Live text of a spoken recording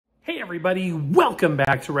everybody, welcome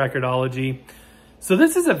back to Record-ology. So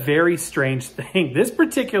this is a very strange thing. This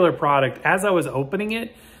particular product, as I was opening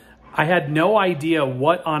it, I had no idea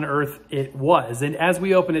what on earth it was. And as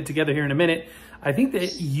we open it together here in a minute, I think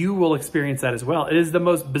that you will experience that as well. It is the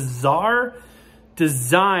most bizarre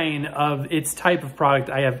design of its type of product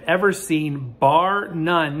I have ever seen, bar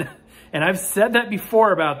none. And I've said that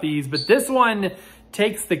before about these, but this one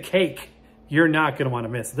takes the cake. You're not gonna wanna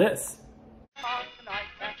miss this.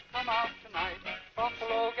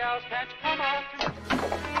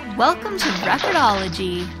 Welcome to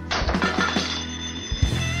Record-ology.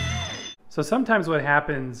 So sometimes what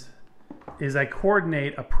happens is I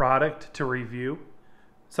coordinate a product to review,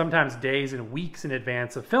 sometimes days and weeks in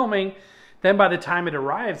advance of filming. Then by the time it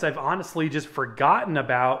arrives, I've honestly just forgotten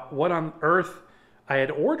about what on earth I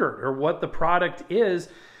had ordered or what the product is.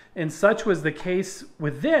 And such was the case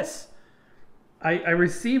with this. I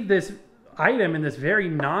received this item in this very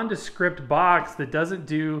nondescript box that doesn't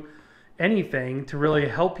do anything to really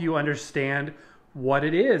help you understand what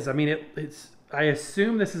it is. I mean, I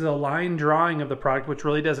assume this is a line drawing of the product, which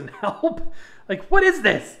really doesn't help. Like, what is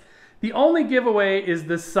this? The only giveaway is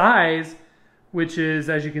the size, which is,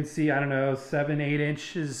 as you can see, I don't know, 7-8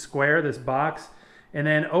 inches square, this box. And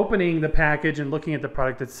then opening the package and looking at the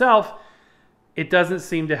product itself, it doesn't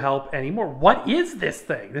seem to help anymore. What is this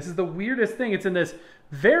thing? This is the weirdest thing. It's in this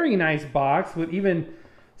very nice box with even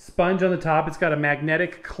sponge on the top. It's got a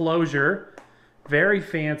magnetic closure, very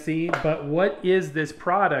fancy, but what is this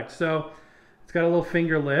product? So it's got a little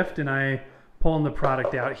finger lift and I pulling the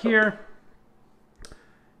product out here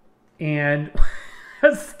and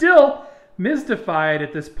I'm still mystified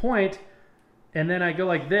at this point. And then I go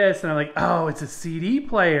like this and I'm like, oh, it's a CD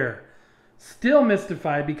player. Still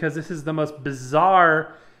mystified because this is the most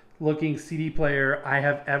bizarre looking CD player I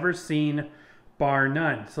have ever seen, bar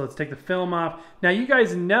none. So let's take the film off. Now you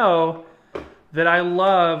guys know that I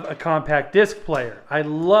love a compact disc player. I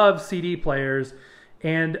love CD players,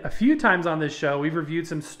 and a few times on this show we've reviewed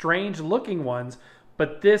some strange looking ones,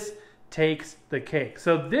 but this takes the cake.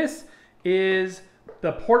 So this is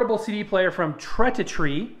the portable CD player from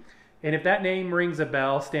Tretatree, and if that name rings a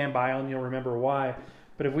bell, stand by and you'll remember why.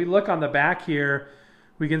 But if we look on the back here,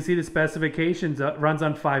 we can see the specifications. It runs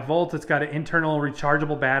on 5 volts. It's got an internal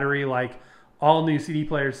rechargeable battery like all new CD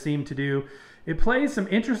players seem to do. It plays some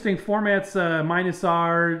interesting formats,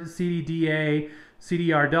 -R, CD-DA,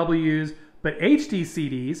 CDRWs, but HD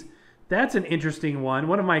CDs, that's an interesting one.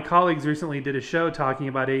 One of my colleagues recently did a show talking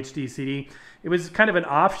about HD CD. It was kind of an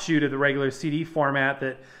offshoot of the regular CD format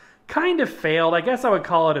that kind of failed. I guess I would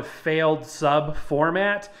call it a failed sub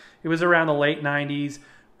format. It was around the late 90s,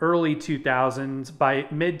 early 2000s. By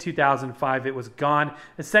mid-2005, it was gone.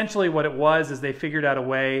 Essentially what it was is they figured out a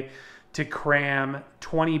way to cram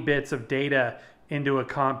 20 bits of data into a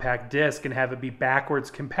compact disc and have it be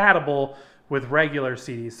backwards compatible with regular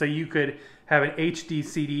CDs. So you could have an HD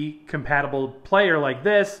CD compatible player like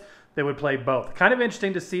this that would play both. Kind of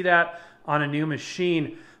interesting to see that on a new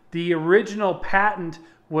machine. The original patent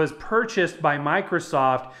was purchased by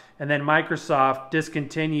Microsoft, and then Microsoft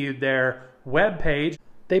discontinued their web page.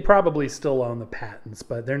 They probably still own the patents,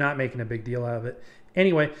 but they're not making a big deal out of it.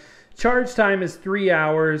 Anyway, charge time is 3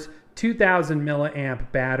 hours, 2000 milliamp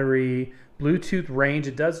battery, Bluetooth range.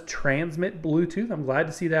 It does transmit Bluetooth. I'm glad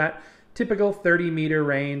to see that. Typical 30-meter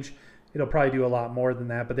range. It'll probably do a lot more than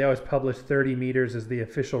that, but they always publish 30 meters as the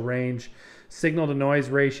official range. Signal to noise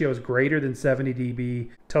ratio is greater than 70 dB.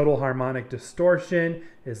 Total harmonic distortion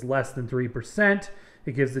is less than 3%.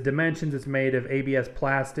 It gives the dimensions. It's made of ABS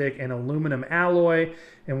plastic and aluminum alloy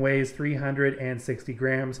and weighs 360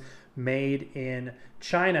 grams, made in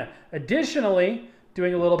China. Additionally,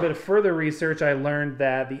 doing a little bit of further research, I learned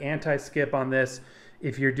that the anti-skip on this,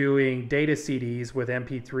 if you're doing data CDs with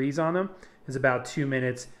MP3s on them, is about 2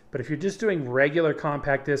 minutes. But if you're just doing regular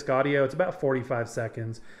compact disc audio, it's about 45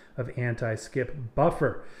 seconds of anti-skip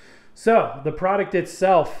buffer. So the product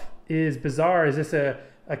itself is bizarre. Is this a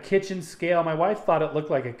kitchen scale? My wife thought it looked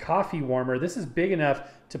like a coffee warmer. This is big enough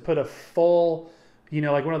to put a full, you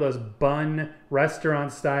know, like one of those bun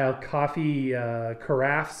restaurant style coffee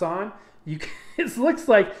carafes on. It looks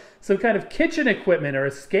like some kind of kitchen equipment or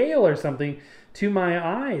a scale or something to my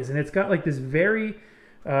eyes. And it's got like this very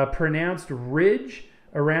pronounced ridge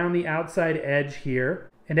around the outside edge here.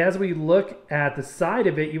 And as we look at the side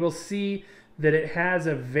of it, you will see that it has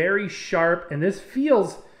a very sharp, and this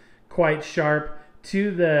feels quite sharp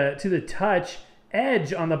to the touch,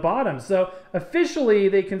 edge on the bottom. So officially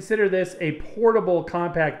they consider this a portable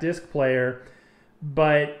compact disc player,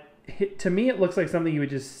 but to me it looks like something you would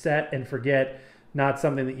just set and forget, not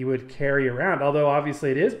something that you would carry around. Although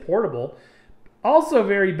obviously it is portable. Also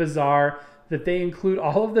very bizarre that they include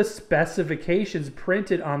all of the specifications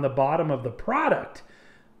printed on the bottom of the product.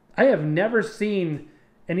 I have never seen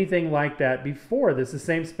anything like that before. This is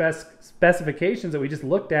the same specifications that we just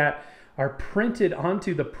looked at are printed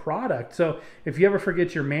onto the product. So if you ever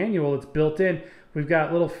forget your manual, it's built in. We've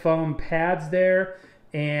got little foam pads there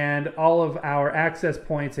and all of our access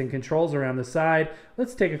points and controls around the side.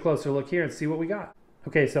 Let's take a closer look here and see what we got.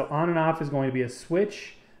 Okay, so on and off is going to be a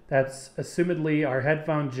switch. That's assumedly our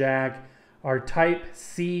headphone jack, our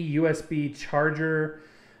Type-C USB charger.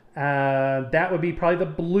 That would be probably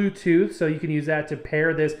the Bluetooth, so you can use that to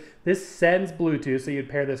pair this. This sends Bluetooth, so you'd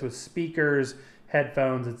pair this with speakers,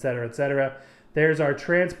 headphones, etc., etc. There's our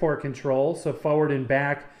transport control, so forward and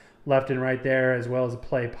back, left and right there, as well as a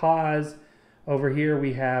play pause. Over here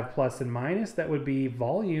we have plus and minus. That would be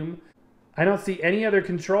volume. I don't see any other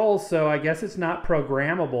controls, so I guess it's not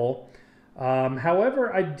programmable.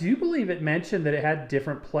 However, I do believe it mentioned that it had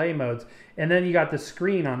different play modes. And then you got the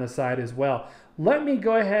screen on the side as well. Let me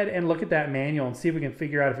go ahead and look at that manual and see if we can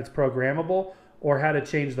figure out if it's programmable or how to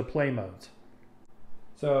change the play modes.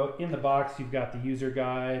 So in the box, you've got the user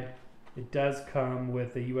guide. It does come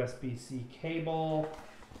with a USB-C cable.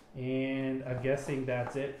 And I'm guessing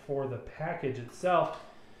that's it for the package itself.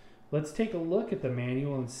 Let's take a look at the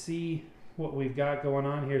manual and see what we've got going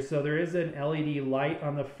on here. So there is an LED light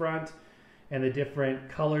on the front, and the different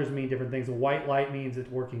colors mean different things. A white light means it's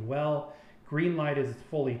working well. Green light is it's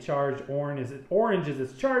fully charged. Orange is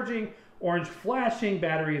it's charging. Orange flashing,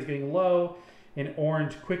 battery is getting low. And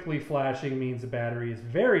orange quickly flashing means the battery is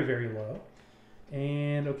very, very low.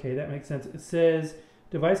 And okay, that makes sense. It says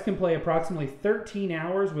device can play approximately 13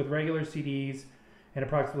 hours with regular CDs and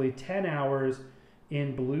approximately 10 hours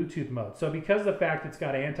in Bluetooth mode. So because of the fact it's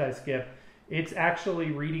got anti-skip, it's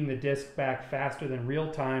actually reading the disc back faster than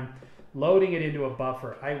real time, loading it into a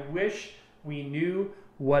buffer. I wish we knew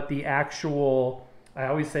what the actual, I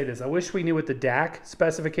always say this, I wish we knew what the DAC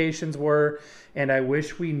specifications were, and I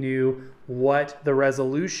wish we knew what the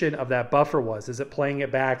resolution of that buffer was. Is it playing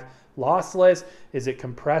it back lossless? Is it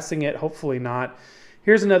compressing it? Hopefully not.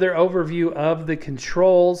 Here's another overview of the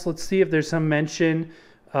controls. Let's see if there's some mention.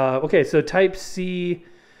 Okay, so Type-C.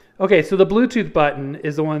 Okay, so the Bluetooth button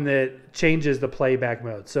is the one that changes the playback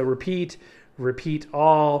mode. So repeat, repeat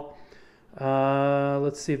all.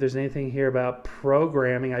 Let's see if there's anything here about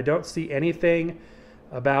programming. I don't see anything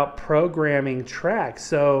about programming tracks.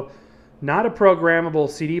 So not a programmable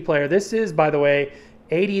CD player. This is, by the way,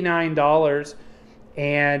 $89.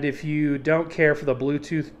 And if you don't care for the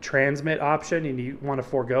Bluetooth transmit option and you want to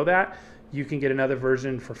forego that, you can get another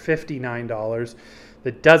version for $59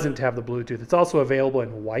 that doesn't have the Bluetooth. It's also available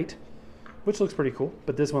in white, which looks pretty cool,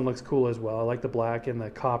 but this one looks cool as well. I like the black and the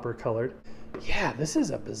copper colored. Yeah, this is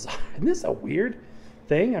a bizarre, isn't this a weird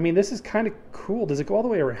thing? I mean, this is kind of cool. Does it go all the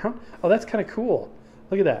way around? Oh, that's kind of cool.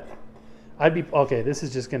 Look at that. Okay, this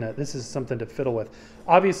is something to fiddle with.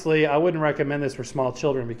 Obviously, I wouldn't recommend this for small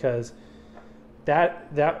children because that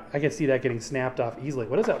I can see that getting snapped off easily.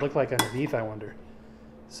 What does that look like underneath, I wonder?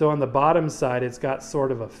 So on the bottom side, it's got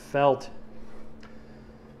sort of a felt,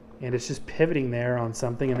 and it's just pivoting there on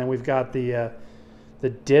something. And then we've got the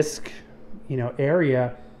disc,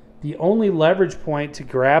 area. The only leverage point to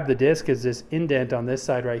grab the disc is this indent on this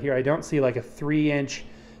side right here. I don't see like a 3-inch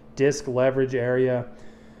disc leverage area.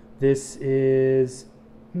 This is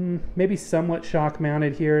maybe somewhat shock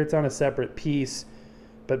mounted here. It's on a separate piece,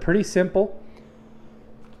 but pretty simple.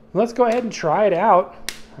 Let's go ahead and try it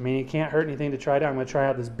out. I mean, it can't hurt anything to try it out. I'm going to try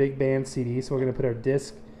out this big band CD. So we're going to put our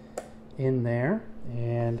disc in there,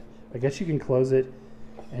 and I guess you can close it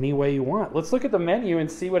any way you want. Let's look at the menu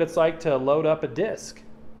and see what it's like to load up a disc.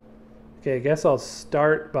 Okay, I guess I'll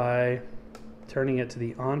start by turning it to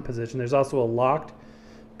the on position. There's also a locked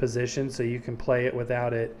position, so you can play it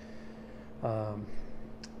without it,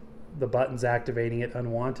 the buttons activating it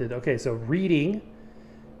unwanted. Okay, so reading.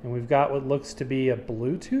 And we've got what looks to be a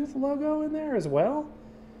Bluetooth logo in there as well.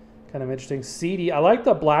 Kind of interesting. CD. I like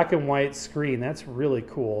the black and white screen. That's really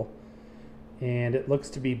cool. And it looks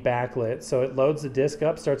to be backlit. So it loads the disc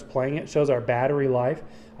up, starts playing it, shows our battery life.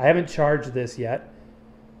 I haven't charged this yet.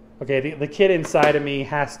 Okay, the kid inside of me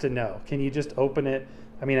has to know. Can you just open it?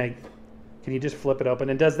 I mean, can you just flip it open?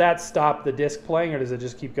 And does that stop the disc playing, or does it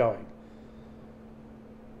just keep going?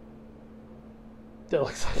 It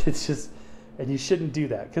looks like it's just... And you shouldn't do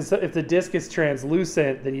that, because if the disc is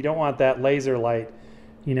translucent, then you don't want that laser light,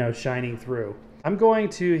 shining through. I'm going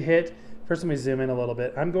to hit, first let me zoom in a little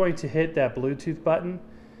bit. I'm going to hit that Bluetooth button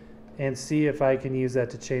and see if I can use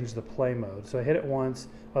that to change the play mode. So I hit it once.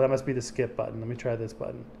 Oh, that must be the skip button. Let me try this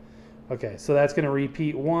button. Okay, so that's going to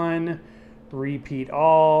repeat one, repeat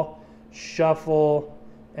all, shuffle,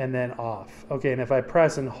 and then off. Okay, and if I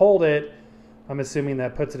press and hold it, I'm assuming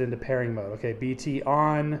that puts it into pairing mode. Okay, BT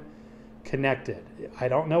on, connected. I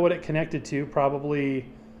don't know what it connected to. Probably,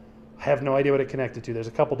 I have no idea what it connected to. There's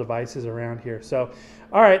a couple devices around here. So,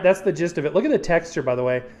 all right, that's the gist of it. Look at the texture, by the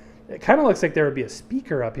way. It kind of looks like there would be a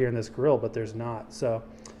speaker up here in this grill, but there's not. So,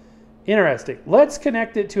 interesting. Let's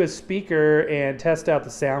connect it to a speaker and test out the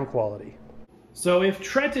sound quality. So if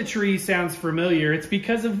Treachery sounds familiar, it's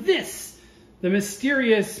because of this, the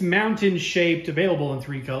mysterious mountain-shaped, available in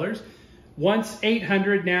 3 colors, once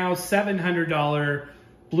 $800, now $700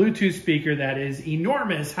 Bluetooth speaker that is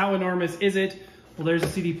enormous. How enormous is it? Well, there's a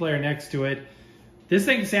CD player next to it. This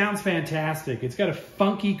thing sounds fantastic. It's got a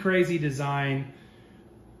funky, crazy design.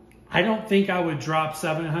 I don't think I would drop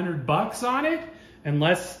 $700 on it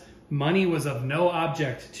unless money was of no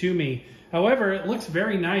object to me. However, it looks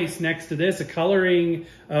very nice next to this. The coloring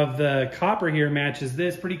of the copper here matches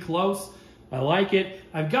this pretty close. I like it.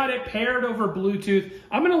 I've got it paired over Bluetooth.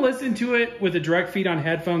 I'm going to listen to it with a direct feed on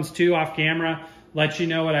headphones too, off camera, let you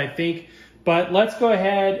know what I think. But let's go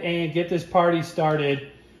ahead and get this party started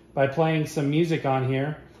by playing some music on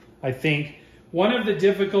here, I think. One of the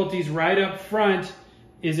difficulties right up front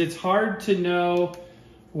is it's hard to know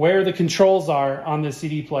where the controls are on the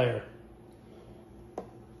CD player.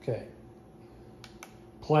 Okay.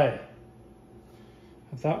 Play.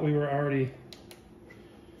 I thought we were already...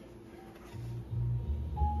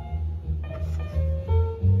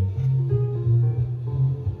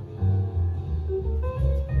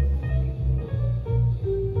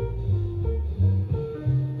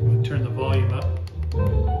 I'm going to turn the volume up.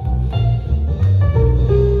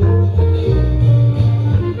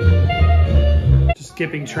 Just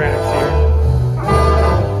skipping tracks here.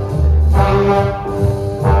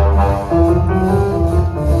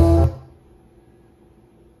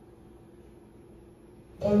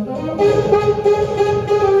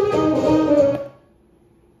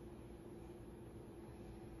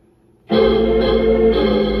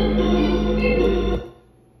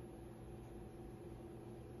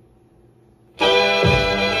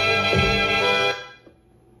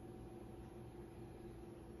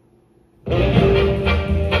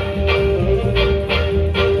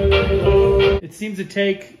 It seems to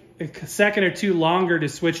take a second or two longer to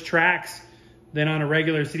switch tracks than on a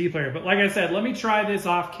regular CD player. But like I said, let me try this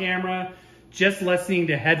off camera, just listening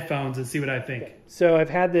to headphones and see what I think. Okay. So I've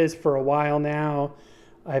had this for a while now.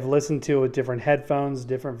 I've listened to it with different headphones,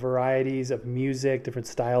 different varieties of music, different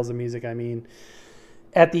styles of music, I mean.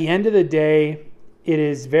 At the end of the day, it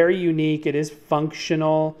is very unique. It is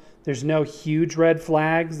functional. There's no huge red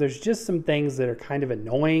flags. There's just some things that are kind of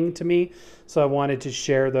annoying to me. So I wanted to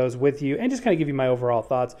share those with you and just kind of give you my overall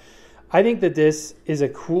thoughts. I think that this is a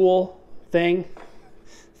cool thing,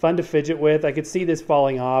 fun to fidget with. I could see this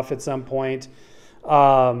falling off at some point.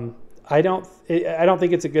 I don't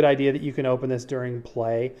think it's a good idea that you can open this during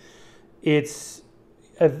play. It's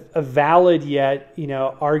a valid yet,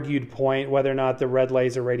 argued point whether or not the red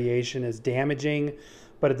laser radiation is damaging.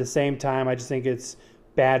 But at the same time, I just think it's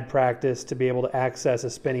bad practice to be able to access a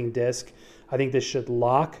spinning disc. I think this should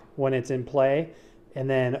lock when it's in play and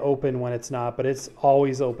then open when it's not, but it's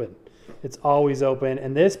always open. It's always open.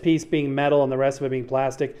 And this piece being metal and the rest of it being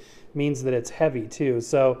plastic means that it's heavy too.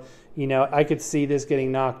 So, I could see this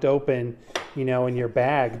getting knocked open, in your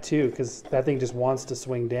bag too, because that thing just wants to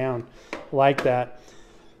swing down like that.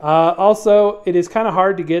 Also, it is kind of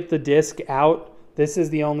hard to get the disc out. This is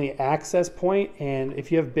the only access point, and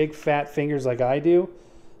if you have big fat fingers like I do,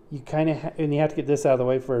 you and you have to get this out of the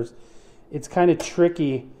way first. It's kind of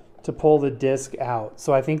tricky to pull the disc out.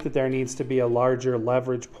 So I think that there needs to be a larger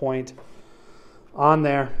leverage point on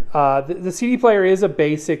there. The CD player is a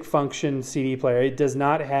basic function CD player. It does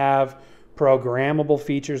not have programmable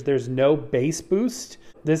features. There's no bass boost.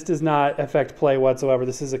 This does not affect play whatsoever.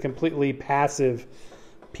 This is a completely passive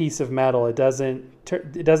piece of metal. It doesn't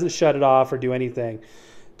shut it off or do anything.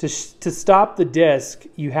 To stop the disc,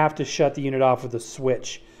 you have to shut the unit off with a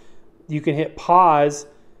switch. You can hit pause,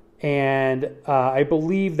 and I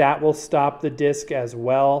believe that will stop the disc as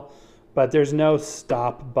well, but there's no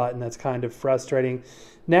stop button. That's kind of frustrating.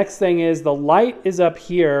 Next thing is the light is up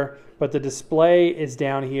here, but the display is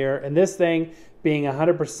down here, and this thing being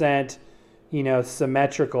 100%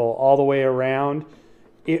 symmetrical all the way around,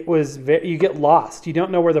 you get lost. You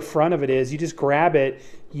don't know where the front of it is. You just grab it.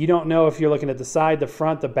 You don't know if you're looking at the side, the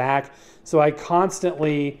front, the back. So I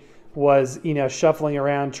constantly was, shuffling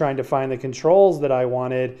around trying to find the controls that I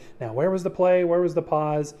wanted. Now, where was the play? Where was the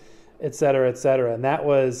pause? Et cetera, et cetera. And that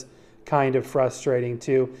was kind of frustrating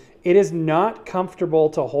too. It is not comfortable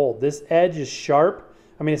to hold. This edge is sharp.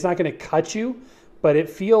 I mean, it's not going to cut you, but it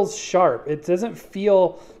feels sharp. It doesn't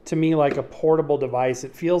feel to me like a portable device.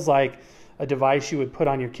 It feels like a device you would put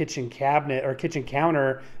on your kitchen cabinet or kitchen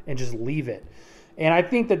counter and just leave it. And I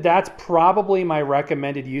think that that's probably my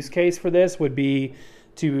recommended use case for this would be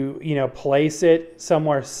to, you know, place it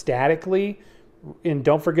somewhere statically. And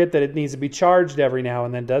don't forget that it needs to be charged every now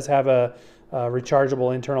and then. It does have a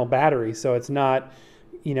rechargeable internal battery, so it's not,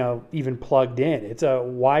 you know, even plugged in. It's a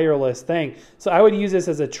wireless thing. So I would use this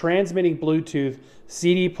as a transmitting Bluetooth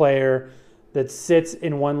CD player that sits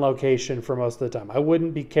in one location for most of the time. I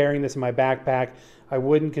wouldn't be carrying this in my backpack. I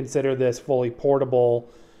wouldn't consider this fully portable.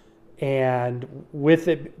 And with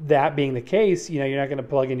it, that being the case, you know, you're not going to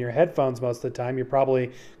plug in your headphones most of the time. You're probably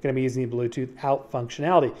going to be using the Bluetooth out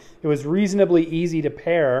functionality. It was reasonably easy to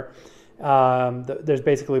pair. There's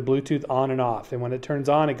basically Bluetooth on and off. And when it turns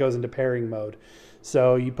on, it goes into pairing mode.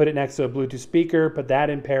 So you put it next to a Bluetooth speaker, put that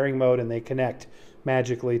in pairing mode, and they connect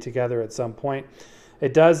magically together at some point.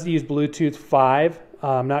 It does use Bluetooth 5.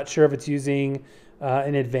 I'm not sure if it's using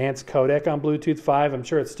an advanced codec on Bluetooth 5. I'm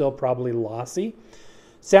sure it's still probably lossy.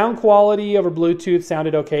 Sound quality over Bluetooth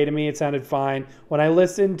sounded okay to me. It sounded fine. When I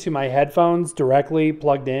listened to my headphones directly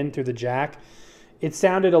plugged in through the jack, it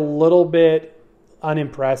sounded a little bit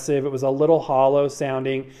unimpressive. It was a little hollow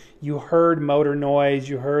sounding. You heard motor noise.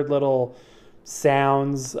 You heard little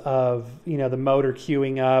sounds of, you know, the motor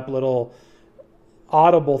queuing up, little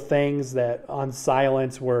audible things that on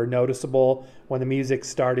silence were noticeable. When the music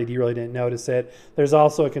started, you really didn't notice it. There's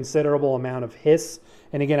also a considerable amount of hiss.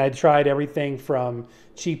 And again, I tried everything from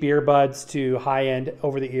cheap earbuds to high-end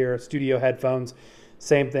over-the-ear studio headphones.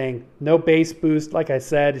 Same thing. No bass boost. Like I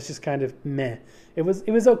said, it's just kind of meh. It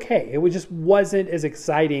was okay. It just wasn't as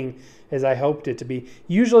exciting as I hoped it to be.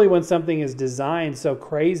 Usually when something is designed so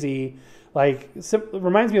crazy, like it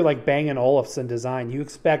reminds me of like Bang & Olufsen design. You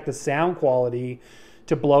expect the sound quality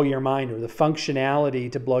to blow your mind or the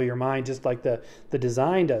functionality to blow your mind, just like the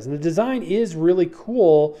design does. And the design is really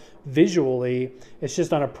cool visually. It's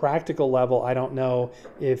just on a practical level, I don't know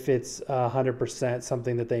if it's 100%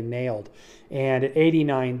 something that they nailed. And at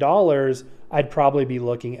 $89, I'd probably be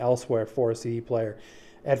looking elsewhere for a CD player.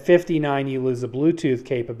 At $59, you lose the Bluetooth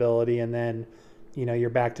capability, and then, you know, you're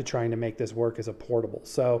back to trying to make this work as a portable.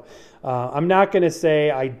 So I'm not going to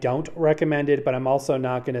say I don't recommend it, but I'm also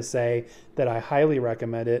not going to say that I highly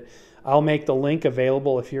recommend it. I'll make the link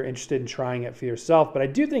available if you're interested in trying it for yourself. But I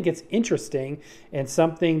do think it's interesting and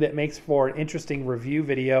something that makes for an interesting review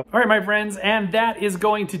video. All right, my friends, and that is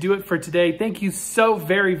going to do it for today. Thank you so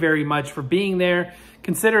very, very much for being there.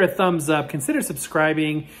 Consider a thumbs up, consider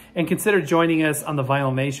subscribing, and consider joining us on the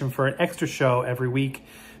Vinyl Nation for an extra show every week.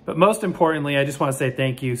 But most importantly, I just want to say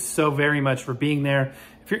thank you so very much for being there.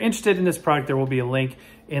 If you're interested in this product, there will be a link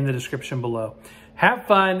in the description below. Have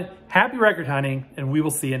fun, happy record hunting, and we will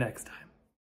see you next time.